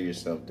just tear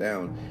yourself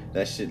down,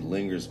 that shit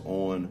lingers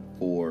on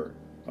for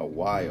a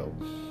while.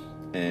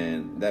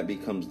 And that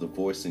becomes the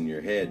voice in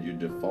your head, your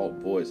default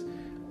voice.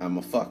 I'm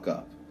a fuck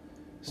up.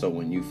 So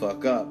when you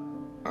fuck up,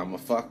 I'm a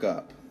fuck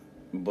up.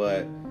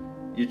 But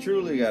you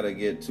truly got to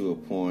get to a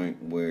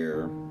point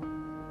where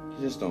you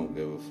just don't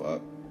give a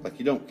fuck. Like,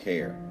 you don't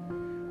care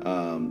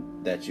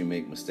that you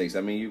make mistakes.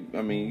 I mean,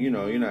 you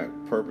know, you're not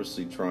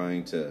purposely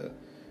trying to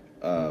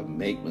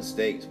make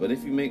mistakes. But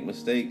if you make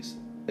mistakes,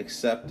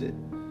 accept it.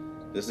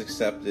 Just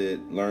accept it,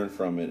 learn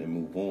from it, and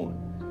move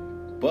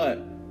on. But,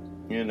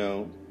 you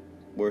know,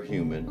 we're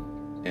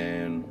human,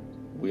 and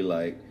we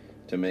like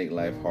to make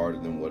life harder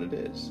than what it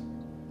is.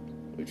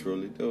 We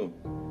truly do.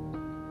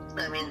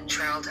 I mean,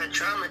 childhood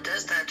trauma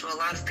does that to a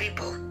lot of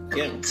people. I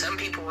mean, some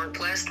people were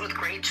blessed with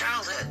great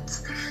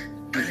childhoods,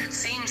 but it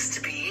seems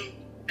to be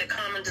the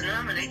common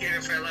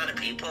denominator for a lot of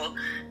people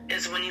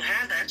is when you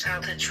have that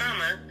childhood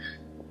trauma,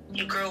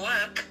 you grow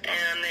up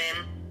and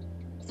then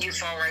you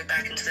fall right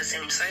back into the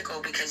same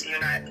cycle because you're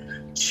not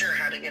sure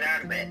how to get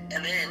out of it.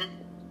 And then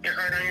you're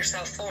hard on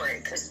yourself for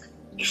it because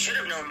you should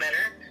have known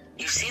better.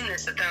 You've seen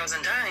this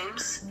 1,000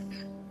 times,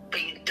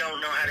 but you don't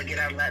know how to get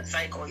out of that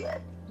cycle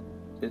yet.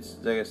 It's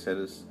like I said,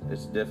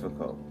 it's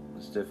difficult.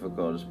 It's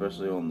difficult,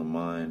 especially on the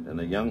mind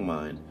and a young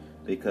mind,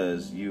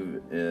 because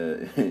you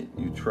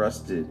you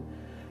trusted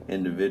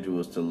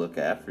individuals to look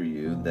after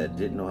you that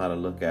didn't know how to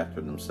look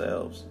after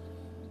themselves.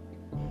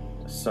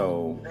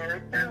 So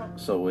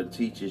it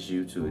teaches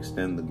you to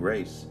extend the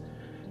grace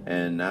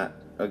and not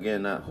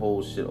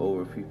hold shit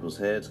over people's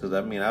heads. Because I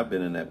mean, I've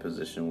been in that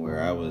position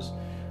where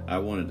I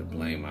wanted to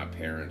blame my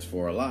parents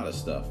for a lot of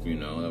stuff, you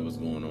know, that was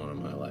going on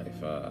in my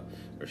life,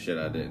 or shit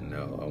I didn't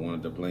know. I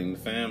wanted to blame the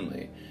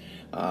family.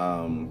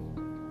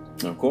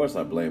 Of course,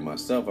 I blame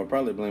myself. I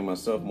probably blame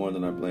myself more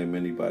than I blame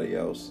anybody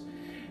else.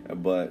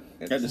 But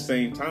at the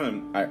same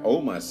time, I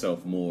owe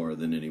myself more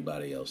than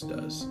anybody else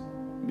does.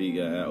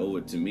 Because I owe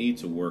it to me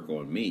to work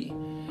on me,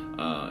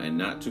 and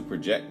not to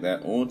project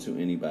that onto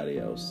anybody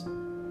else.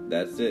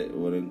 That's it.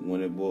 What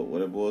it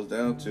boils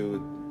down to,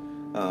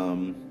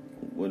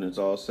 when it's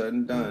all said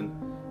and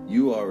done,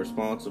 you are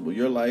responsible.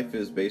 Your life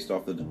is based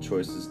off of the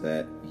choices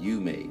that you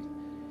made.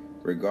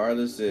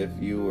 Regardless if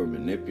you were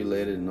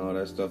manipulated and all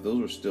that stuff, those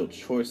were still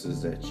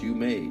choices that you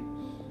made.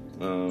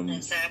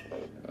 Exactly.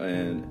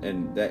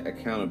 And that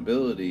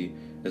accountability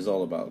is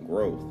all about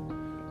growth.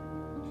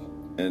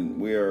 And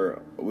we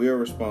are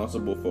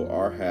responsible for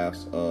our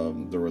halves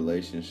of the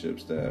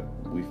relationships that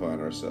we find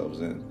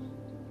ourselves in.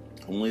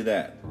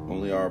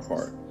 Only our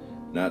part,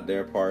 not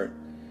their part.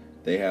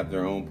 They have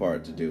their own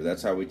part to do.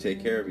 That's how we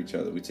take care of each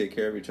other. We take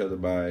care of each other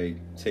by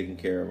taking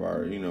care of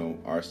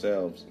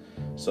ourselves.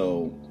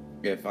 So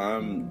if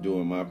I'm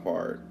doing my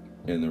part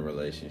in the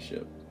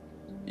relationship,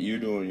 you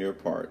doing your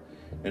part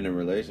in the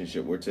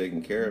relationship, we're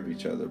taking care of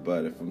each other.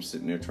 But if I'm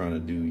sitting there trying to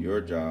do your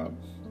job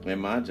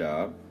and my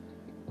job,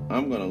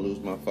 I'm going to lose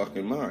my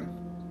fucking mind.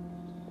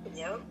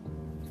 Yep.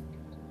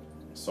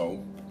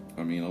 So,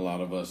 I mean, a lot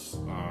of us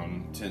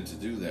tend to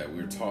do that.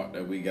 We're taught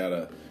that we got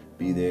to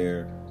be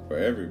there for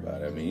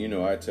everybody. I mean, you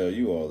know, I tell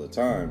you all the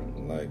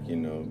time, like, you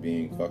know,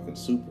 being fucking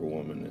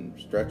superwoman and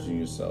stretching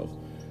yourself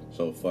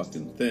so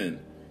fucking thin.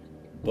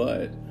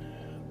 But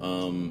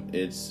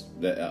it's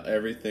that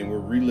everything, we're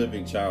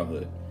reliving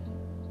childhood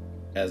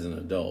as an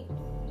adult.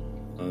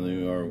 I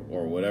mean,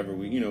 or whatever,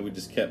 we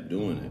just kept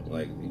doing it.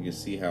 Like, you can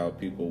see how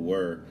people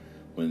were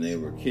when they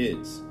were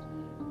kids,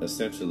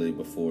 essentially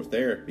before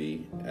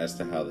therapy, as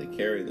to how they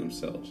carry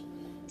themselves.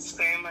 It's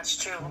very much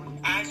true.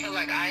 I feel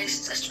like I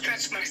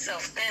stretched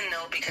myself thin,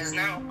 though, because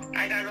now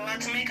I got a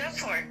lot to make up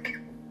for it.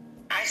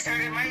 I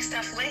started my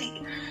stuff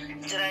late.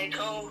 Did I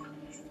go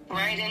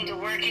right into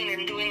working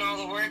and doing all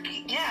the work?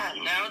 Yeah.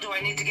 Now, do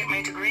I need to get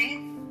my degree?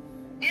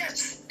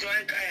 Yes. Do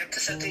I have to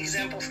set the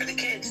example for the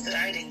kids that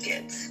I didn't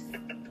get?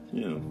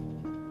 Yeah.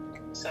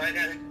 So I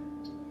gotta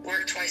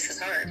work twice as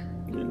hard.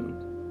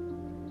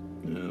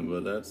 Yeah,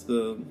 but that's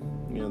the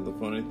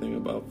funny thing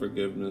about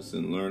forgiveness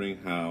and learning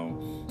how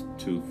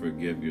to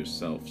forgive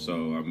yourself.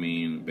 So, I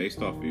mean,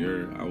 based off of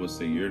your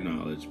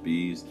knowledge,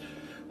 Bees,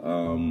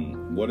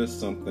 what is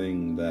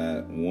something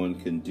that one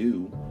can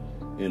do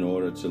in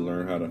order to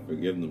learn how to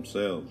forgive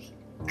themselves?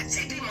 I'd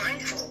say be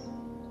mindful.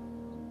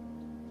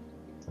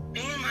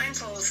 Being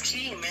mindful is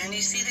key, man.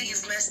 You see that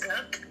you've messed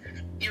up,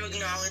 you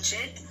acknowledge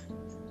it.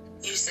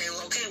 You say,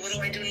 well, okay, what do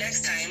I do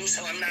next time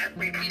so I'm not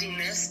repeating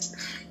this?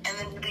 And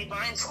then you be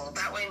mindful.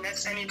 That way,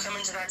 next time you come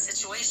into that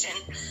situation,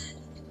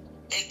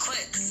 it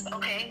clicks.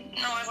 Okay,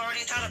 no, I've already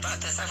thought about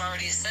this. I've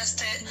already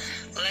assessed it.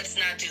 Let's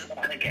not do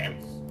that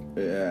again.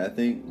 Yeah, I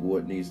think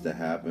what needs to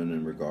happen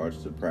in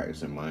regards to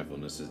practicing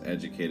mindfulness is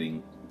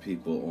educating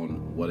people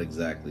on what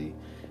exactly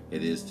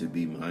it is to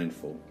be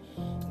mindful.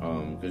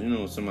 Because,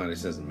 when somebody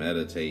says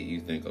meditate, you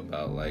think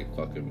about, like,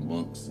 fucking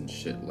monks and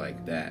shit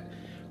like that.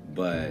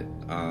 But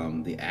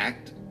the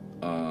act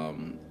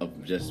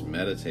of just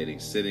meditating,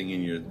 sitting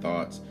in your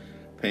thoughts,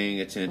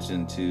 paying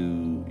attention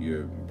to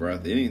your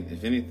breath.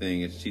 If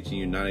anything, it's teaching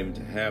you not even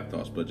to have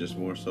thoughts, but just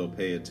more so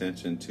pay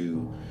attention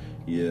to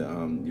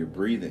your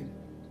breathing.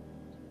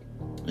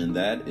 And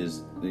that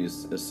is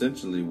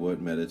essentially what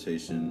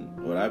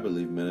I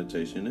believe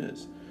meditation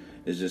is.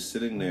 It's just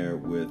sitting there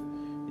with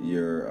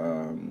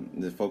your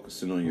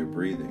focusing on your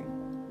breathing,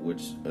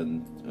 which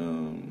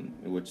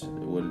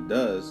what it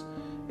does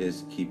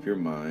is keep your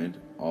mind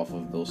off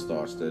of those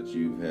thoughts that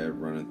you've had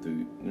running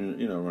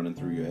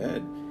through your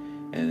head.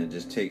 And it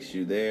just takes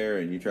you there,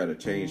 and you try to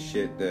change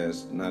shit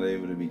that's not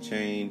able to be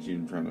changed. You're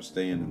trying to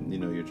stay in,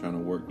 you're trying to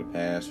work the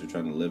past. You're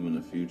trying to live in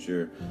the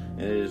future,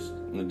 and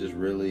it just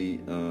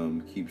really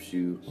keeps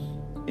you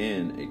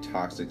in a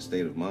toxic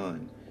state of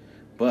mind.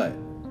 But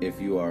if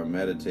you are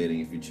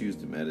meditating, if you choose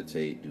to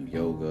meditate, do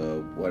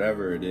yoga,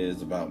 whatever it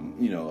is about,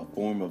 a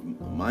form of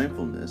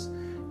mindfulness,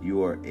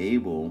 you are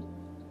able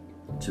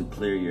to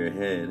clear your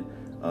head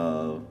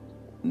of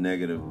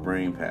negative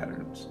brain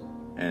patterns.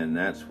 And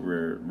that's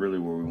where we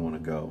want to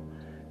go.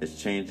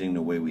 It's changing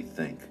the way we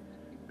think,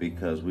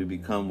 because we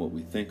become what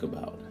we think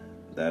about.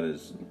 That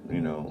is,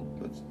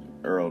 that's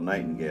Earl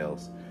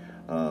Nightingale's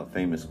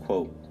famous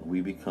quote,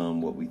 we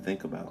become what we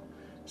think about.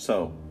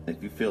 So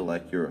if you feel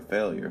like you're a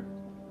failure,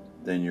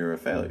 then you're a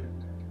failure.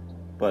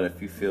 But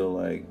if you feel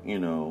like,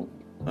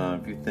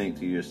 if you think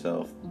to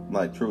yourself,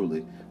 like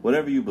truly,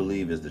 whatever you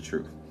believe is the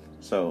truth.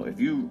 So if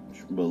you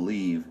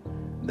believe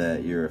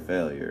that you're a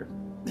failure,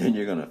 then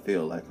you're going to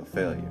feel like a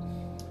failure.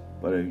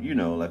 But if,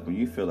 like when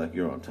you feel like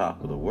you're on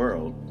top of the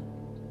world,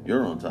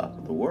 you're on top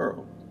of the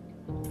world.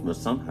 But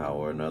somehow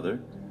or another,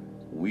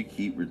 we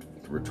keep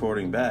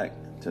retorting back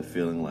to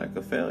feeling like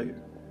a failure.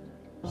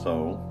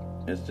 So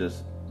it's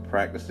just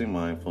practicing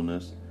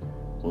mindfulness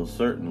will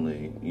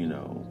certainly,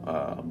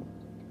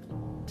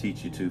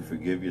 teach you to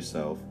forgive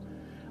yourself,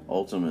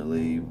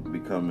 ultimately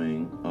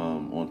becoming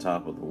on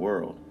top of the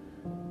world.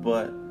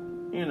 But,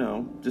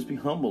 just be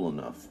humble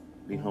enough.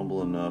 Be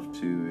humble enough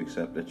to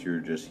accept that you're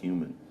just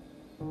human.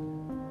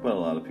 But a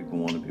lot of people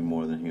want to be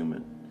more than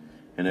human.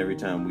 And every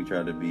time we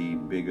try to be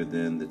bigger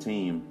than the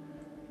team,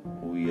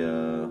 we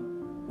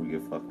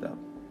get fucked up.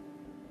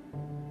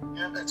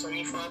 Yeah, that's when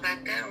you fall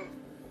back down.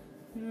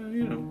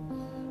 Yeah,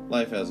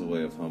 life has a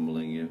way of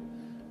humbling you.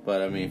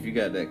 But, if you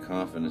got that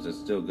confidence, it's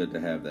still good to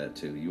have that,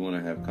 too. You want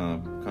to have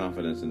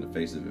confidence in the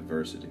face of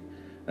adversity.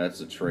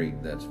 That's a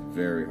trait that's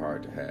very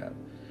hard to have.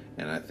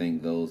 And I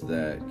think those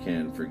that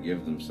can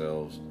forgive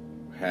themselves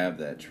have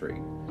that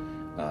trait.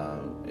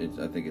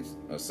 I think it's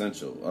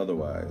essential.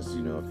 Otherwise,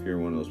 if you're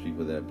one of those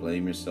people that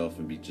blame yourself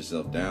and beat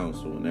yourself down,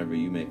 so whenever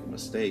you make a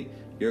mistake,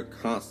 you're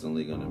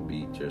constantly going to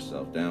beat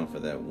yourself down for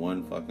that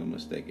one fucking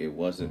mistake. It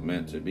wasn't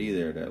meant to be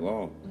there that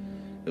long.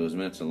 It was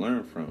meant to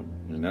learn from.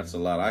 And that's a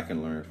lot I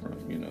can learn from,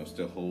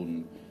 still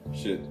holding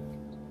shit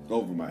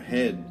over my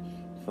head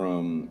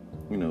from,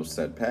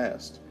 said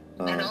past.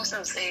 And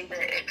also saying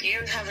that if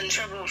you're having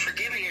trouble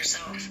forgiving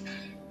yourself,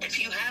 if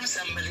you have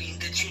somebody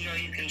that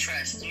you can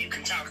trust and you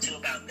can talk to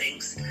about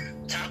things,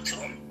 talk to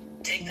them.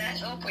 Take that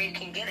help where you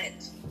can get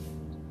it.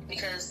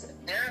 Because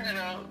they're going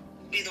to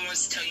be the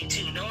ones to tell you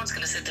too. No one's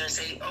going to sit there and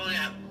say, oh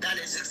yeah, that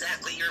is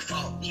exactly your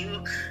fault.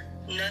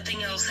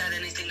 Nothing else had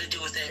anything to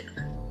do with it.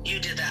 You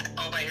did that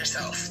all by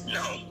yourself.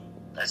 No,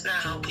 that's not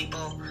how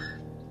people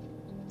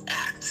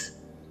act.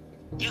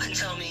 You can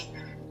tell me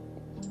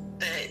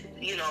that,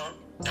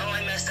 oh,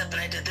 I messed up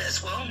and I did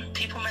this. Well,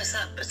 people mess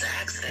up. It's an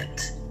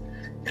accident.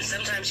 And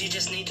sometimes you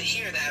just need to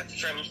hear that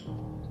from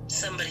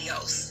somebody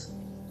else.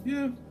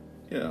 Yeah,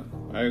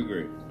 I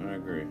agree.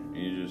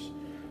 You just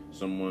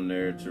someone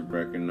there to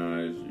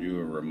recognize you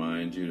and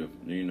remind you to,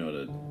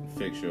 to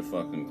fix your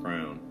fucking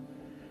crown,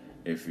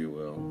 if you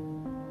will.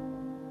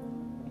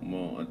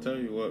 Well, I tell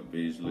you what,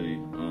 Beasley,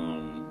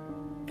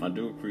 I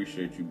do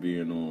appreciate you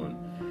being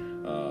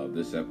on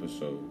this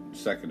episode,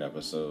 second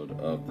episode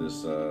of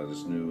this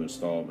new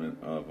installment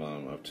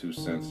of 2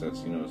 Cents. That's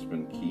it's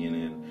been keying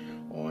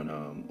in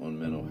on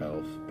mental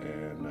health,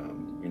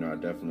 and I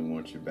definitely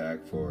want you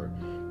back for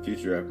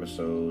future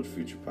episodes,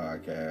 future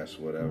podcasts,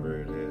 whatever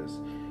it is.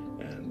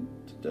 And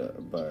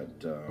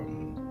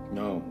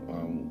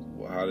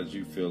how did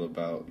you feel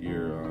about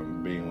your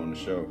being on the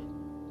show?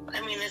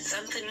 It's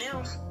something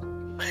new,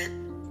 but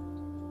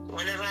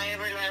when have I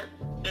ever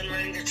not been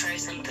ready to try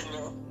something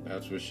new?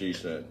 That's what she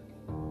said.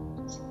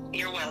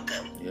 You're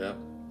welcome. Yeah,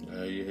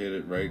 you hit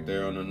it right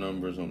there on the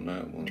numbers on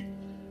that one.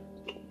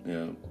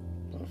 Yeah,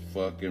 a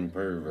fucking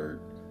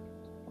pervert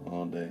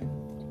all day.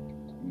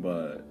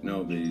 But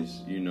no,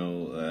 Bees,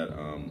 that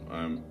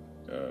I'm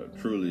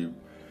truly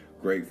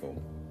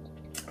grateful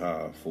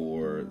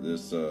for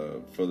this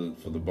for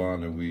the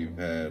bond that we've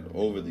had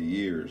over the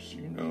years,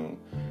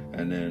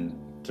 and then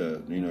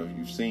to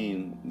you've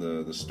seen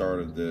the start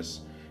of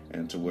this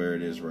and to where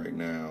it is right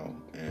now,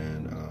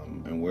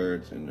 and where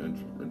it's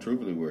and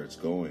truthfully where it's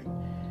going.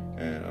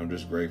 And I'm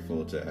just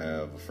grateful to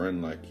have a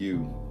friend like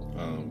you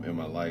in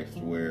my life,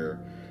 where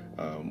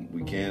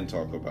we can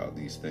talk about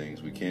these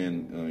things. We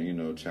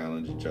can,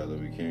 challenge each other.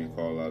 We can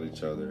call out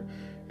each other,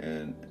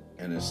 and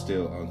it's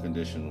still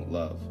unconditional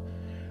love.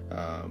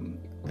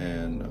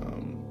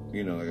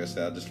 Like I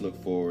said, I just look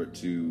forward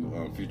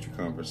to future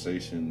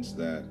conversations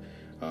that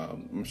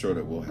I'm sure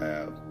that we'll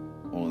have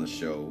on the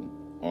show,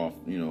 off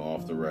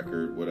the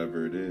record,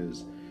 whatever it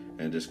is,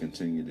 and just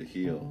continue to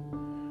heal.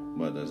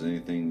 But there's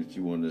anything that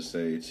you wanted to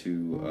say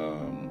to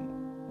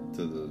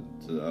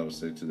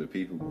the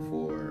people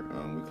before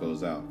we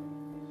close out?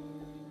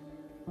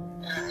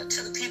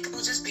 To the people,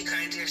 just be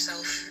kind to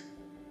yourself.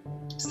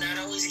 It's not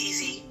always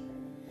easy,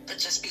 but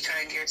just be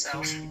kind to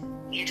yourself.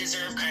 You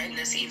deserve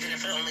kindness, even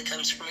if it only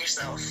comes from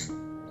yourself.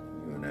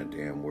 You and that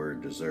damn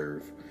word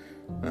deserve.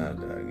 But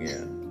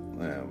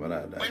we're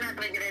not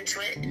gonna get into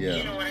it. Yeah,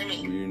 you know what I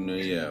mean.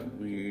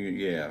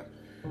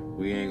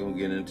 We ain't gonna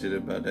get into it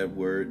about that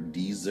word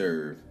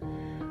deserve.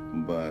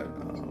 But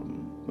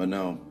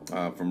no.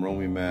 From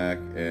Romy Mac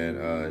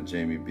and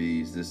Jamie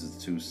Bees, this is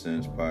 2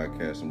 Cents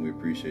Podcast, and we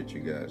appreciate you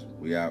guys.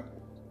 We out.